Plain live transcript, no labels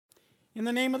In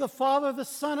the name of the Father, the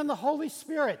Son, and the Holy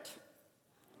Spirit.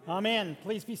 Amen.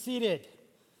 Please be seated.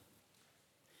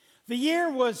 The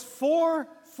year was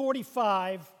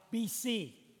 445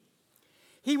 BC.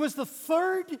 He was the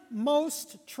third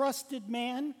most trusted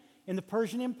man in the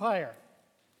Persian Empire.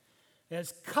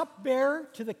 As cupbearer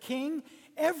to the king,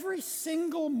 every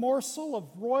single morsel of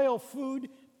royal food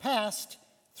passed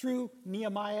through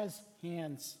Nehemiah's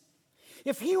hands.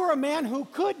 If he were a man who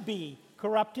could be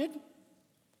corrupted,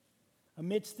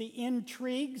 amidst the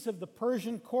intrigues of the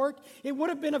Persian court, it would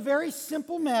have been a very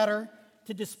simple matter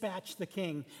to dispatch the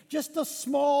king. Just a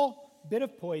small bit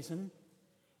of poison,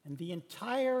 and the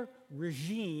entire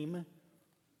regime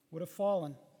would have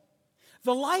fallen.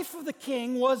 The life of the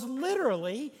king was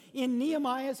literally in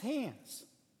Nehemiah's hands.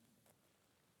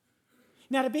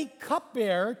 Now, to be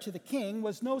cupbearer to the king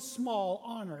was no small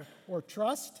honor or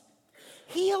trust.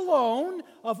 He alone,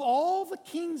 of all the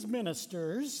king's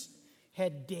ministers,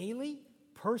 had daily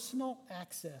personal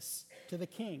access to the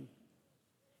king.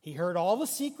 He heard all the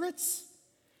secrets,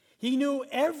 he knew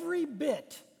every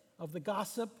bit of the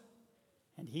gossip,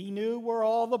 and he knew where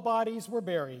all the bodies were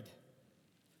buried.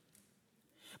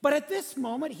 But at this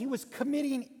moment, he was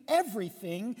committing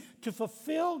everything to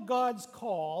fulfill God's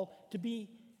call to be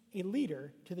a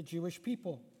leader to the Jewish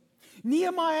people.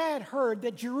 Nehemiah had heard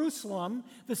that Jerusalem,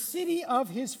 the city of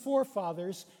his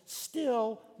forefathers,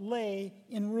 still lay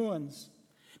in ruins.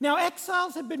 Now,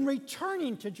 exiles had been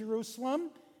returning to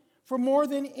Jerusalem for more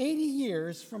than 80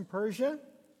 years from Persia.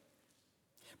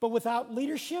 But without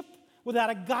leadership,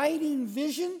 without a guiding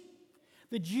vision,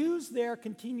 the Jews there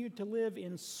continued to live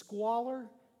in squalor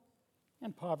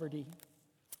and poverty.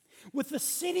 With the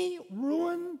city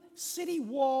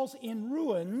walls in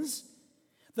ruins,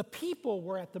 the people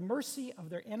were at the mercy of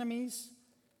their enemies,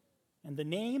 and the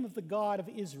name of the God of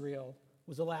Israel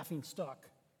was a laughingstock.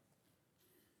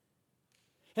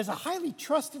 As a highly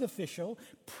trusted official,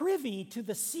 privy to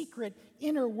the secret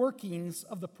inner workings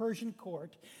of the Persian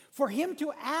court, for him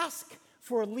to ask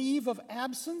for a leave of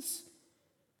absence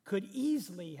could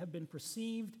easily have been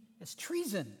perceived as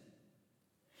treason.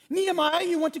 Nehemiah,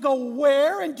 you want to go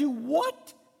where and do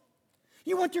what?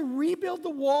 You want to rebuild the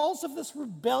walls of this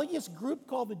rebellious group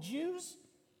called the Jews?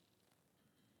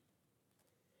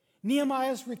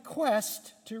 Nehemiah's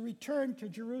request to return to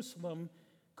Jerusalem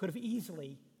could have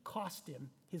easily cost him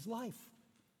his life.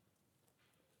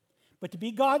 But to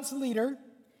be God's leader,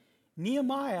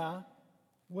 Nehemiah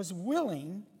was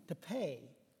willing to pay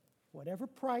whatever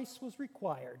price was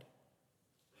required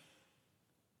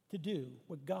to do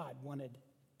what God wanted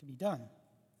to be done.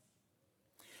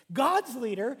 God's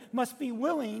leader must be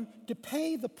willing to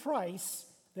pay the price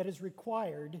that is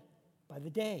required by the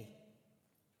day.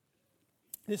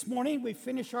 This morning we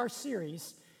finish our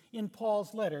series in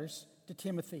Paul's letters to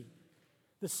Timothy.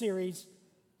 The series,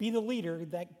 Be the Leader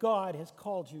That God Has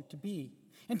Called You to Be.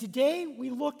 And today we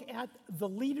look at the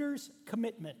leader's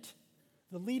commitment.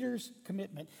 The leader's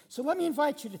commitment. So let me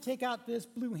invite you to take out this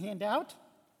blue handout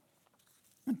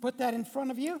and put that in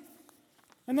front of you.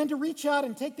 And then to reach out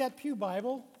and take that pew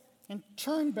Bible and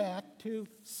turn back to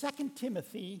 2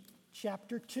 Timothy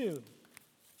chapter 2.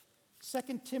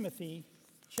 2 Timothy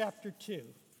chapter 2.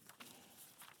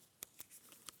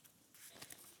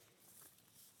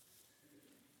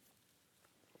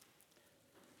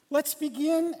 Let's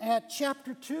begin at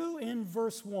chapter 2 in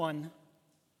verse 1.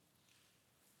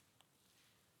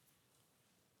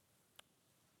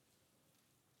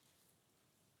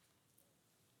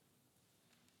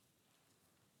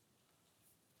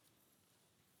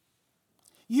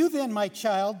 You then, my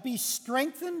child, be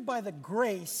strengthened by the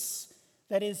grace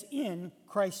that is in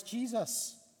Christ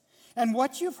Jesus. And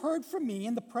what you've heard from me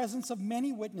in the presence of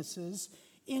many witnesses,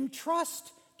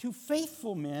 entrust to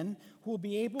faithful men who will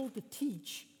be able to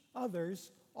teach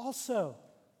others also.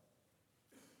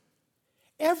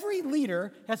 Every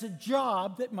leader has a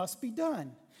job that must be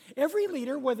done. Every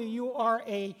leader, whether you are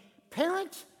a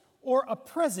parent or a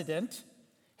president,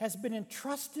 has been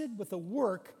entrusted with a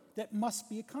work that must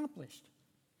be accomplished.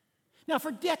 Now,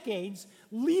 for decades,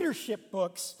 leadership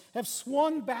books have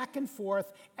swung back and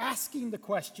forth asking the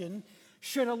question,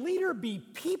 should a leader be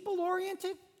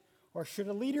people-oriented or should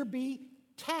a leader be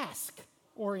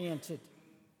task-oriented?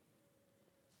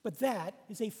 But that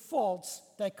is a false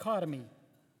dichotomy.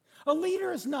 A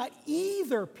leader is not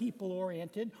either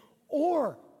people-oriented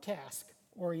or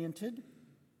task-oriented.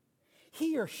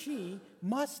 He or she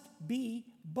must be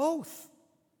both.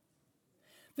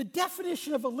 The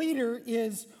definition of a leader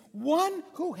is one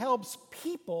who helps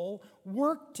people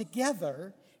work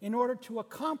together in order to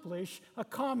accomplish a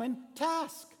common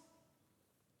task.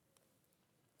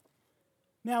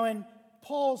 Now, in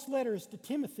Paul's letters to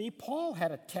Timothy, Paul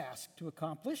had a task to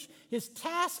accomplish. His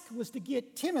task was to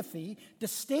get Timothy to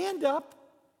stand up,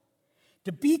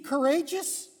 to be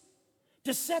courageous,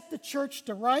 to set the church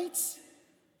to rights,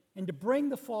 and to bring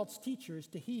the false teachers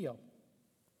to heel.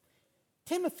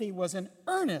 Timothy was an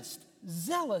earnest,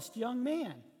 zealous young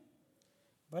man,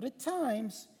 but at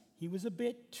times he was a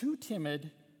bit too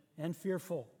timid and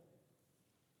fearful.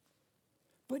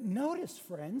 But notice,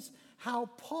 friends, how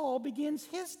Paul begins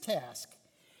his task.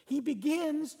 He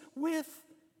begins with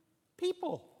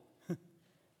people.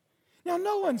 Now,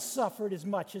 no one suffered as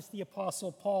much as the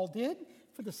Apostle Paul did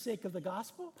for the sake of the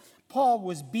gospel. Paul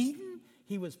was beaten,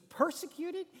 he was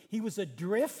persecuted, he was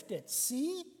adrift at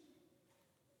sea.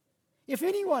 If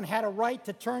anyone had a right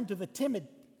to turn to the timid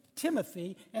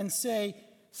Timothy and say,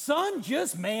 "Son,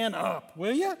 just man up,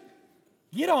 will you?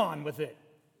 Get on with it,"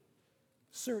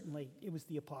 certainly it was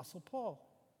the Apostle Paul.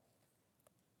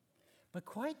 But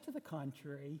quite to the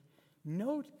contrary,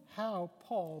 note how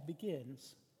Paul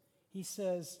begins. He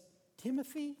says,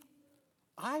 "Timothy,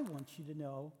 I want you to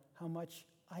know how much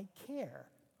I care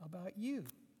about you.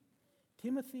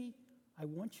 Timothy, I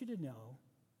want you to know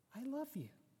I love you."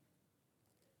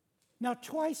 Now,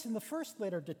 twice in the first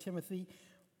letter to Timothy,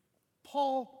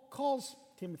 Paul calls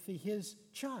Timothy his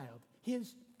child,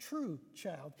 his true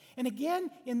child. And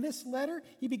again, in this letter,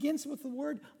 he begins with the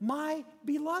word, "my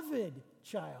beloved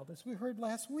child," as we heard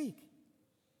last week.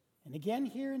 And again,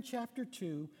 here in chapter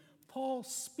 2, Paul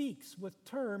speaks with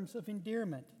terms of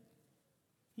endearment.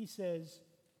 He says,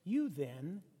 "You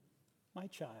then, my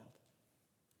child."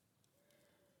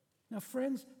 Now,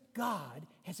 friends, God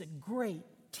has a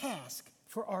great task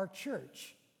for our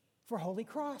church, for Holy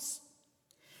Cross.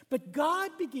 But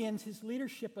God begins his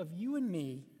leadership of you and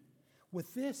me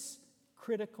with this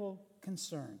critical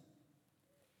concern.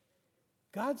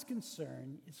 God's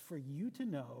concern is for you to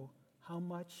know how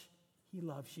much he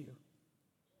loves you,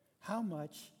 how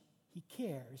much he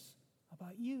cares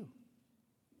about you.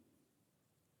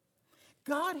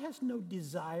 God has no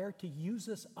desire to use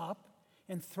us up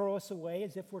and throw us away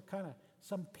as if we're kind of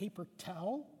some paper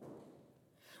towel.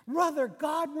 Rather,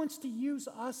 God wants to use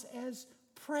us as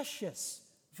precious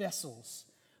vessels,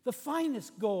 the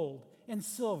finest gold and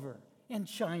silver and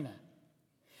china.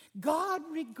 God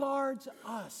regards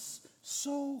us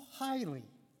so highly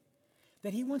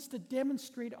that he wants to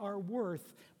demonstrate our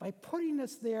worth by putting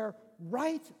us there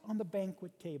right on the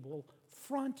banquet table,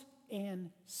 front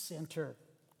and center.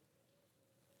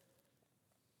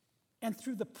 And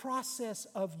through the process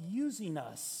of using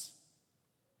us,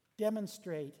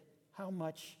 demonstrate how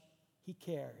much he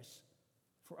cares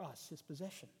for us, his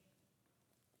possession.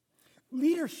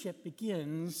 Leadership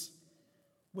begins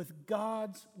with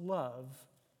God's love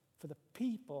for the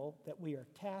people that we are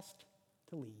tasked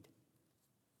to lead.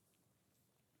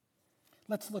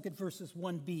 Let's look at verses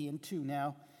 1b and 2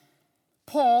 now.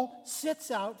 Paul sets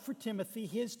out for Timothy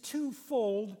his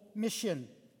twofold mission.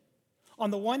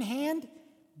 On the one hand,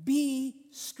 be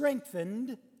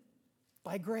strengthened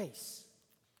by grace.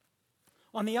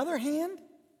 On the other hand,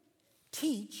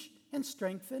 teach and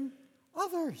strengthen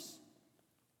others.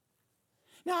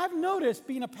 Now, I've noticed,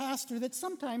 being a pastor, that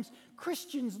sometimes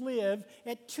Christians live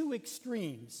at two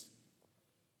extremes.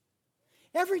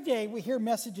 Every day we hear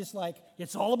messages like,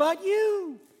 "It's all about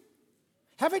you.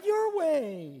 Have it your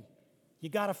way. You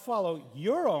got to follow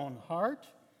your own heart,"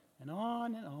 and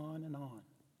on and on and on.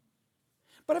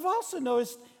 But I've also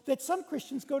noticed that some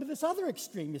Christians go to this other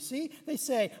extreme, you see. They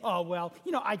say, "Oh, well,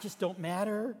 I just don't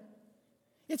matter.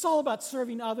 It's all about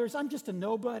serving others. I'm just a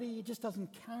nobody. It just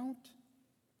doesn't count."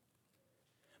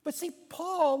 But see,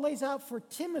 Paul lays out for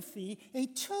Timothy a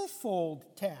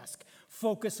twofold task.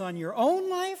 Focus on your own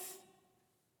life.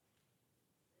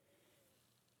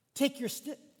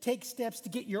 Take steps to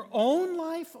get your own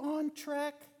life on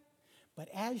track. But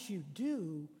as you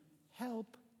do,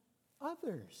 help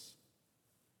others.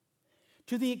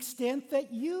 To the extent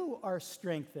that you are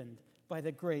strengthened by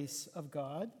the grace of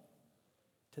God,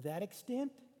 to that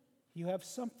extent, you have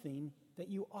something that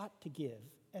you ought to give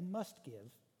and must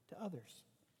give to others.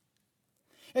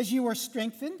 As you are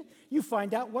strengthened, you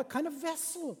find out what kind of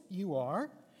vessel you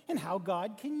are and how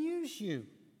God can use you.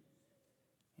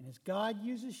 And as God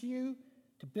uses you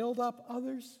to build up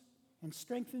others and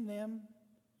strengthen them,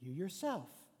 you yourself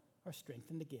are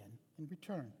strengthened again in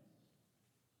return.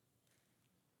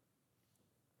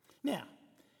 Now,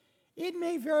 it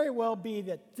may very well be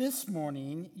that this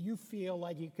morning you feel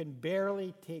like you can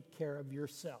barely take care of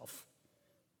yourself,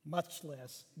 much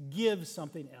less give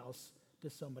something else to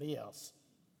somebody else.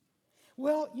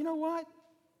 Well, you know what?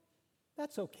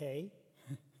 That's okay.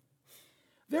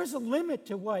 There's a limit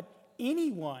to what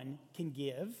anyone can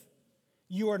give.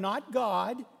 You are not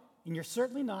God, and you're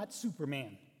certainly not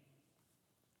Superman.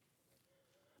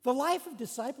 The life of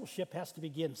discipleship has to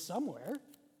begin somewhere,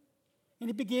 and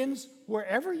it begins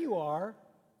wherever you are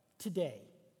today.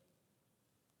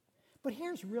 But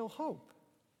here's real hope.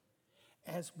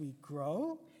 As we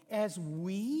grow, as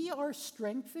we are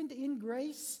strengthened in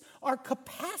grace, our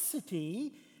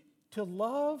capacity to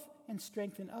love and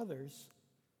strengthen others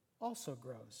also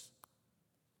grows.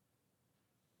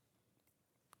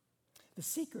 The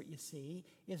secret, you see,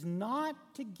 is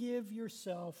not to give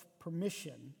yourself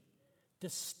permission to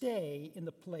stay in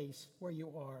the place where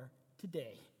you are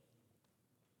today.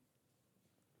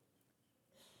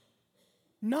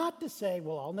 Not to say,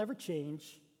 well, I'll never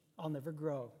change, I'll never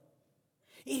grow.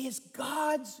 It is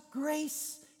God's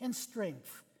grace and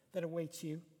strength that awaits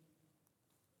you.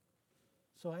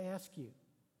 So I ask you,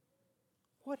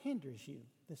 what hinders you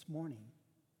this morning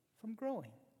from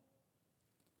growing?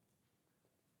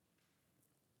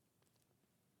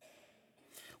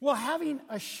 Well, having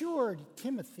assured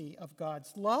Timothy of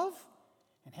God's love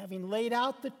and having laid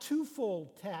out the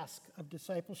twofold task of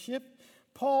discipleship,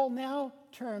 Paul now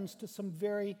turns to some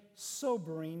very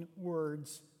sobering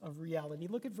words of reality.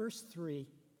 Look at verse 3.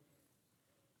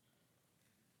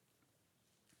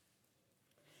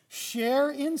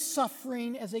 Share in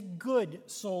suffering as a good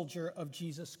soldier of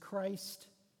Jesus Christ.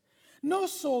 No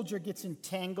soldier gets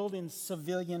entangled in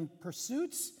civilian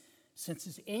pursuits, since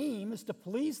his aim is to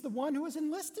please the one who has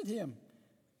enlisted him.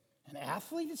 An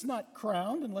athlete is not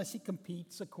crowned unless he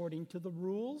competes according to the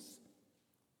rules.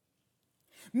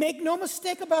 Make no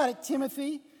mistake about it,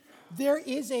 Timothy. There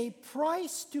is a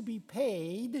price to be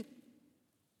paid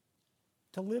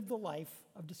to live the life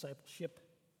of discipleship.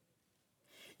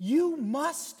 You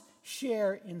must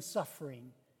share in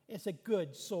suffering as a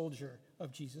good soldier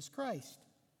of Jesus Christ.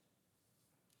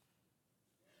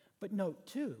 But note,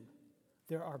 too,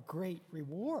 there are great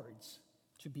rewards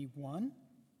to be won.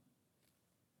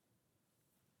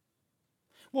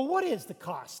 Well, what is the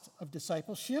cost of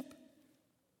discipleship?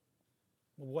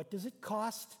 Well, what does it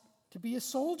cost to be a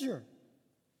soldier?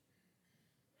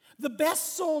 The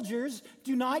best soldiers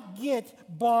do not get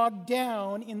bogged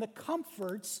down in the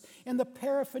comforts and the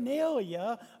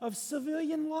paraphernalia of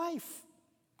civilian life.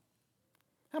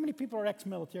 How many people are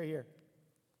ex-military here?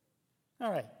 All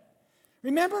right.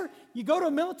 Remember, you go to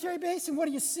a military base and what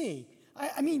do you see?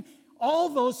 I mean, all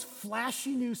those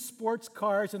flashy new sports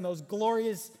cars and those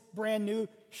glorious brand new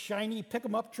shiny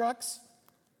pick-em-up trucks,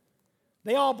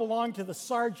 they all belong to the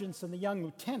sergeants and the young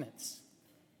lieutenants.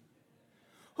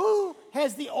 Who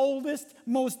has the oldest,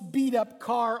 most beat-up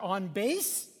car on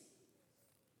base?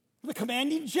 The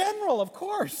commanding general, of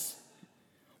course.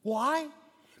 Why?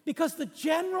 Because the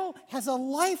general has a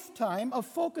lifetime of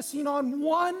focusing on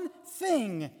one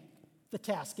thing, the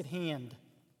task at hand.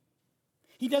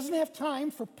 He doesn't have time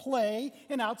for play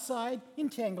and outside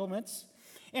entanglements,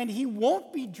 and he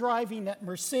won't be driving that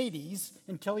Mercedes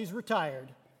until he's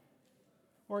retired,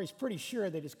 or he's pretty sure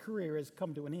that his career has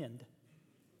come to an end.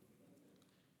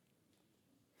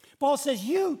 Paul says,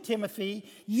 you, Timothy,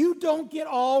 you don't get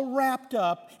all wrapped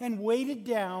up and weighted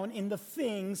down in the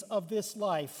things of this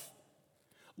life.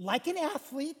 Like an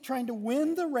athlete trying to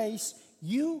win the race,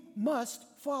 you must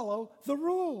follow the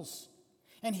rules.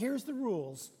 And here's the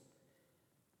rules.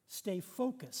 Stay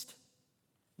focused.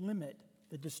 Limit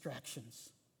the distractions.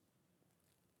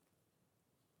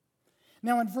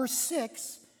 Now in verse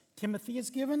 6, Timothy is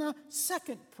given a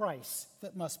second price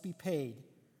that must be paid.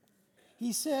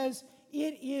 He says,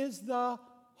 it is the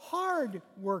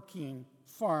hard-working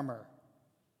farmer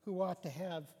who ought to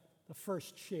have the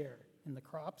first share in the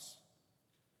crops.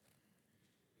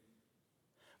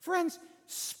 Friends,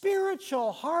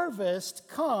 spiritual harvest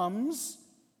comes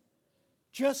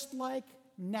just like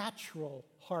natural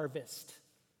harvest.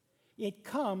 It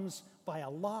comes by a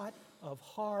lot of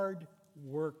hard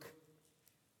work.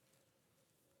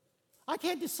 I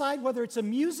can't decide whether it's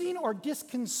amusing or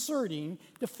disconcerting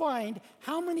to find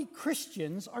how many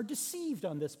Christians are deceived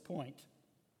on this point.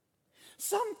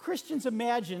 Some Christians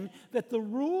imagine that the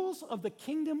rules of the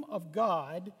kingdom of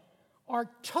God are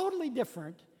totally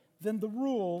different than the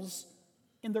rules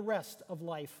in the rest of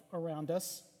life around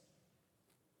us.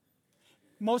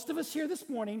 Most of us here this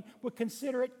morning would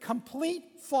consider it complete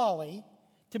folly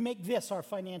to make this our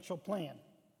financial plan.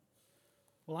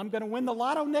 Well, I'm going to win the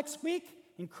lotto next week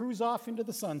and cruise off into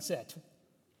the sunset.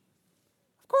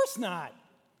 Of course not.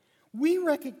 We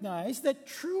recognize that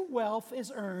true wealth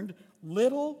is earned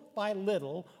little by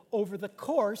little over the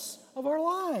course of our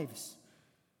lives.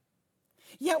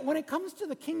 Yet when it comes to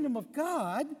the kingdom of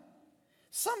God,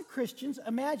 Some Christians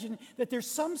imagine that there's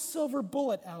some silver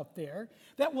bullet out there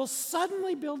that will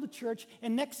suddenly build a church,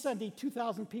 and next Sunday,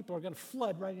 2,000 people are going to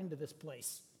flood right into this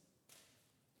place.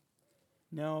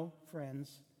 No,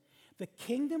 friends. The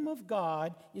kingdom of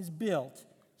God is built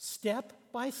step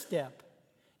by step,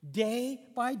 day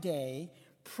by day,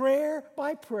 prayer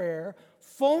by prayer,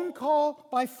 phone call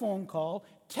by phone call,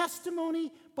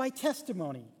 testimony by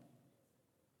testimony.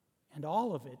 And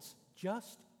all of it's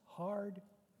just hard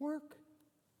work.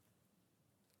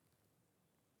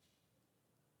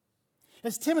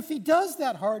 As Timothy does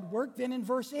that hard work, then in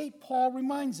verse 8, Paul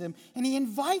reminds him, and he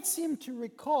invites him to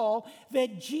recall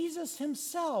that Jesus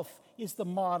himself is the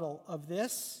model of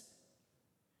this.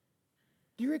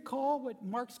 Do you recall what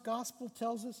Mark's gospel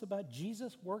tells us about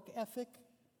Jesus' work ethic?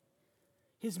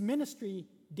 His ministry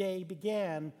day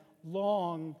began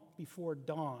long before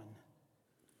dawn,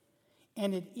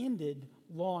 and it ended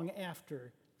long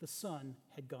after the sun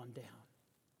had gone down.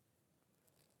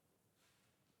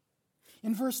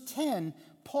 In verse 10,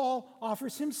 Paul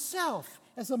offers himself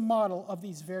as a model of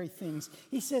these very things.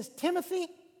 He says, Timothy,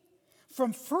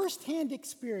 from firsthand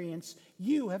experience,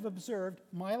 you have observed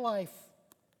my life.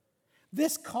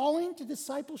 This calling to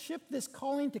discipleship, this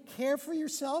calling to care for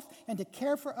yourself and to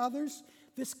care for others,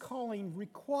 this calling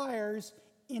requires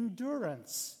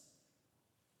endurance.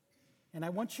 And I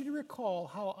want you to recall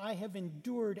how I have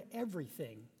endured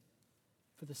everything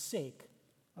for the sake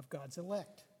of God's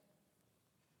elect.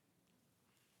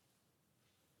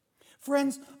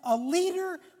 Friends, a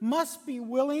leader must be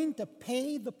willing to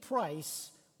pay the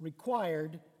price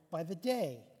required by the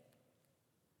day,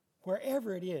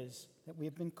 wherever it is that we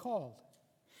have been called.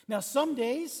 Now, some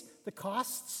days the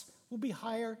costs will be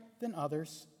higher than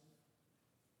others,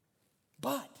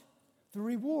 but the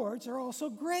rewards are also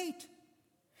great.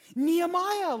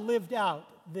 Nehemiah lived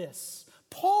out this.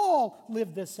 Paul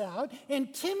lived this out,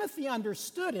 and Timothy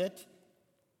understood it.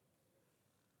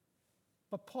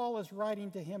 But Paul is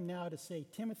writing to him now to say,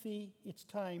 Timothy, it's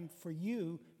time for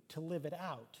you to live it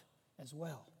out as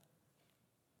well.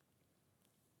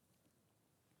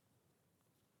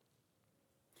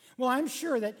 Well, I'm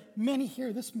sure that many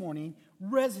here this morning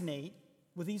resonate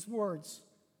with these words.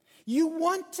 You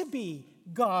want to be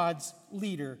God's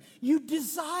leader. You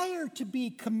desire to be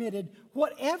committed,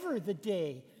 whatever the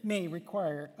day may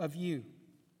require of you.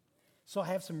 So I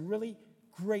have some really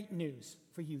great news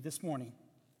for you this morning.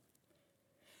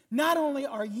 Not only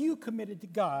are you committed to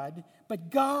God, but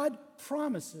God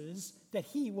promises that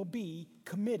He will be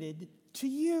committed to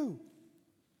you.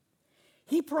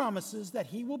 He promises that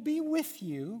He will be with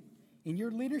you in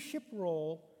your leadership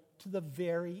role to the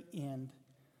very end.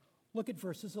 Look at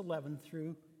verses 11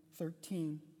 through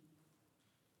 13.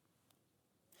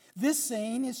 This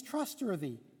saying is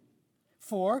trustworthy.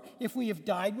 For if we have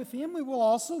died with Him, we will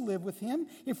also live with Him.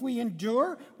 If we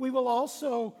endure, we will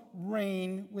also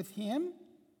reign with Him.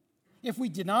 If we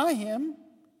deny Him,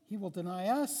 He will deny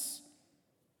us.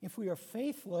 If we are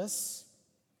faithless,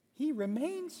 He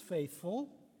remains faithful,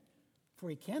 for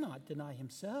He cannot deny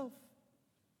Himself.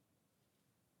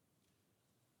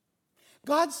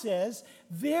 God says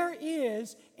there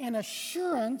is an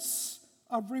assurance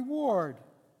of reward.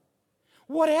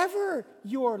 Whatever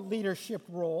your leadership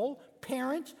role,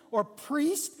 parent or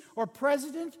priest or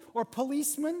president or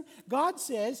policeman, God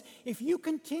says, if you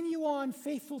continue on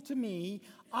faithful to me,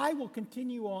 I will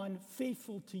continue on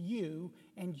faithful to you,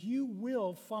 and you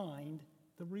will find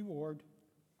the reward.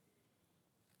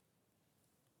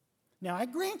 Now, I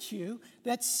grant you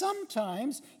that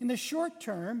sometimes in the short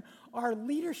term, our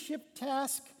leadership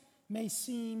task may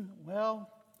seem,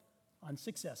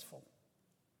 unsuccessful.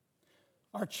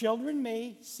 Our children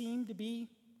may seem to be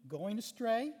going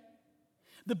astray.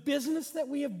 The business that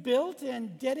we have built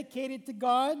and dedicated to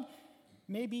God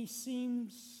maybe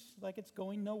seems like it's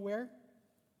going nowhere.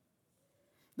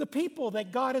 The people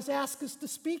that God has asked us to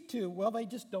speak to, they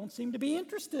just don't seem to be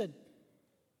interested.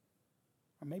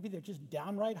 Or maybe they're just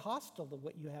downright hostile to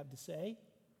what you have to say.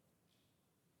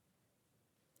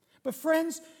 But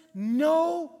friends,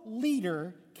 no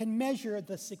leader can measure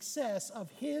the success of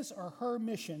his or her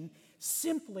mission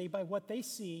simply by what they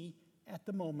see at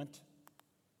the moment,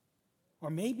 or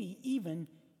maybe even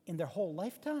in their whole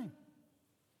lifetime.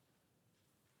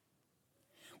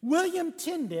 William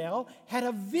Tyndale had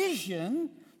a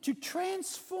vision to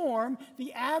transform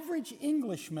the average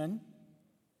Englishman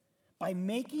by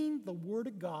making the Word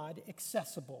of God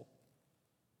accessible.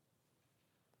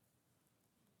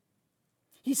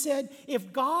 He said,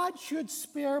 if God should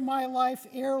spare my life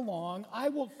ere long, I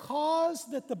will cause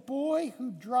that the boy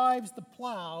who drives the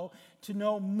plow to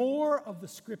know more of the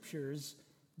Scriptures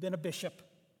than a bishop.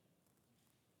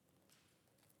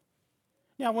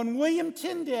 Now, when William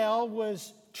Tyndale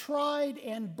was tried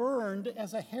and burned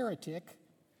as a heretic,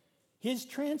 his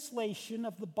translation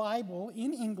of the Bible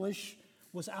in English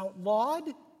was outlawed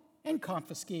and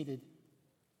confiscated.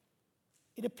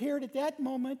 It appeared at that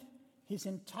moment his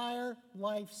entire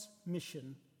life's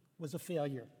mission was a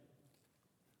failure.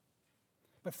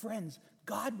 But friends,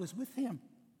 God was with him.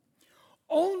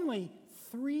 Only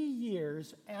 3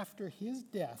 years after his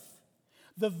death,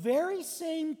 the very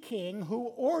same king who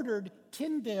ordered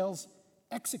Tyndale's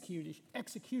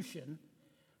execution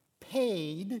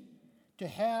paid to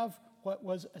have what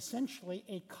was essentially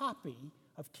a copy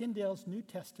of Tyndale's New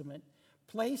Testament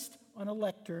placed on a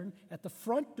lectern at the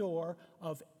front door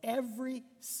of every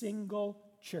single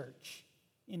church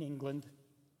in England.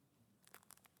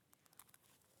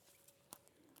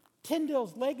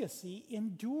 Tyndale's legacy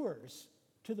endures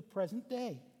to the present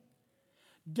day.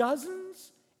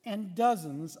 Dozens and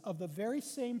dozens of the very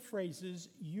same phrases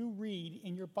you read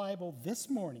in your Bible this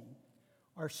morning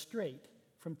are straight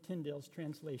from Tyndale's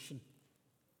translation.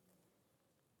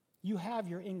 You have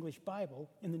your English Bible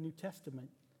in the New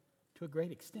Testament to a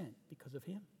great extent because of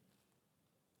him.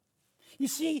 You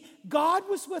see, God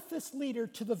was with this leader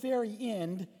to the very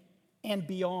end and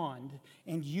beyond.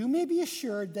 And you may be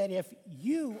assured that if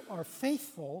you are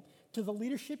faithful to the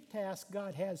leadership task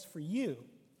God has for you,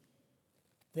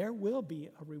 there will be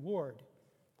a reward,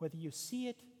 whether you see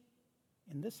it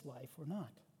in this life or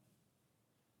not.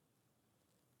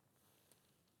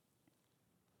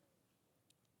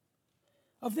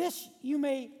 Of this, you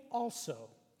may also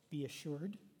be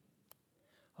assured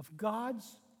of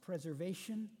God's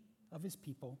preservation of his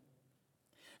people.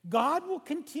 God will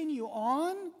continue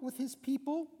on with his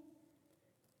people,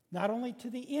 not only to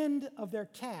the end of their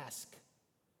task,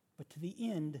 but to the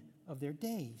end of their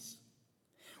days.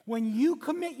 When you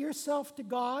commit yourself to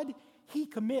God, he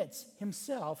commits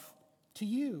himself to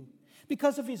you.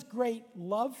 Because of his great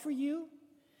love for you,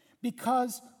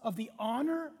 because of the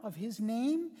honor of his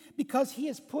name, because he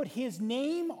has put his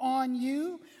name on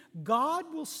you,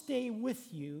 God will stay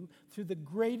with you through the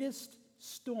greatest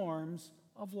storms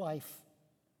of life.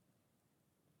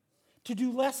 To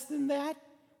do less than that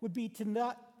would be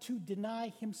to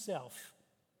deny himself.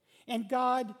 And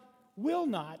God will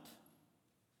not,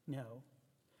 no,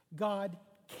 God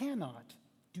cannot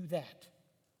do that.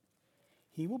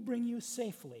 He will bring you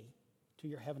safely to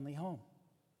your heavenly home.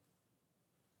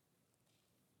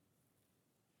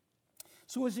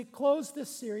 So as we close this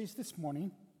series this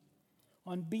morning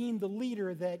on being the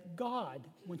leader that God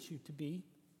wants you to be,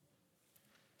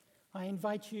 I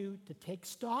invite you to take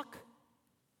stock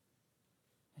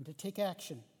and to take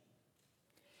action.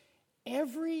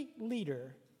 Every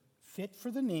leader fit for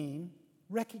the name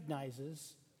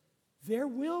recognizes there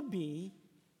will be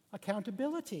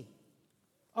accountability,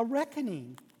 a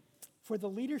reckoning for the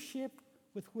leadership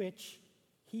with which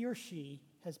he or she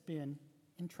has been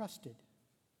entrusted.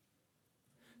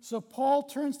 So Paul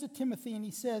turns to Timothy and he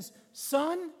says,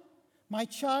 "Son, my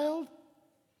child,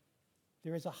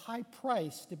 there is a high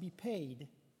price to be paid,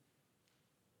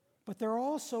 but there are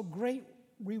also great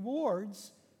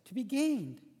rewards to be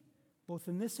gained, both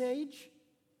in this age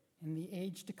and the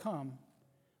age to come.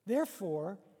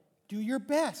 Therefore, do your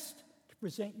best to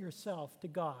present yourself to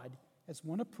God as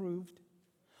one approved,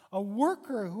 a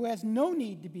worker who has no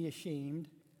need to be ashamed,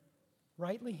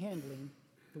 rightly handling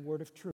the word of truth."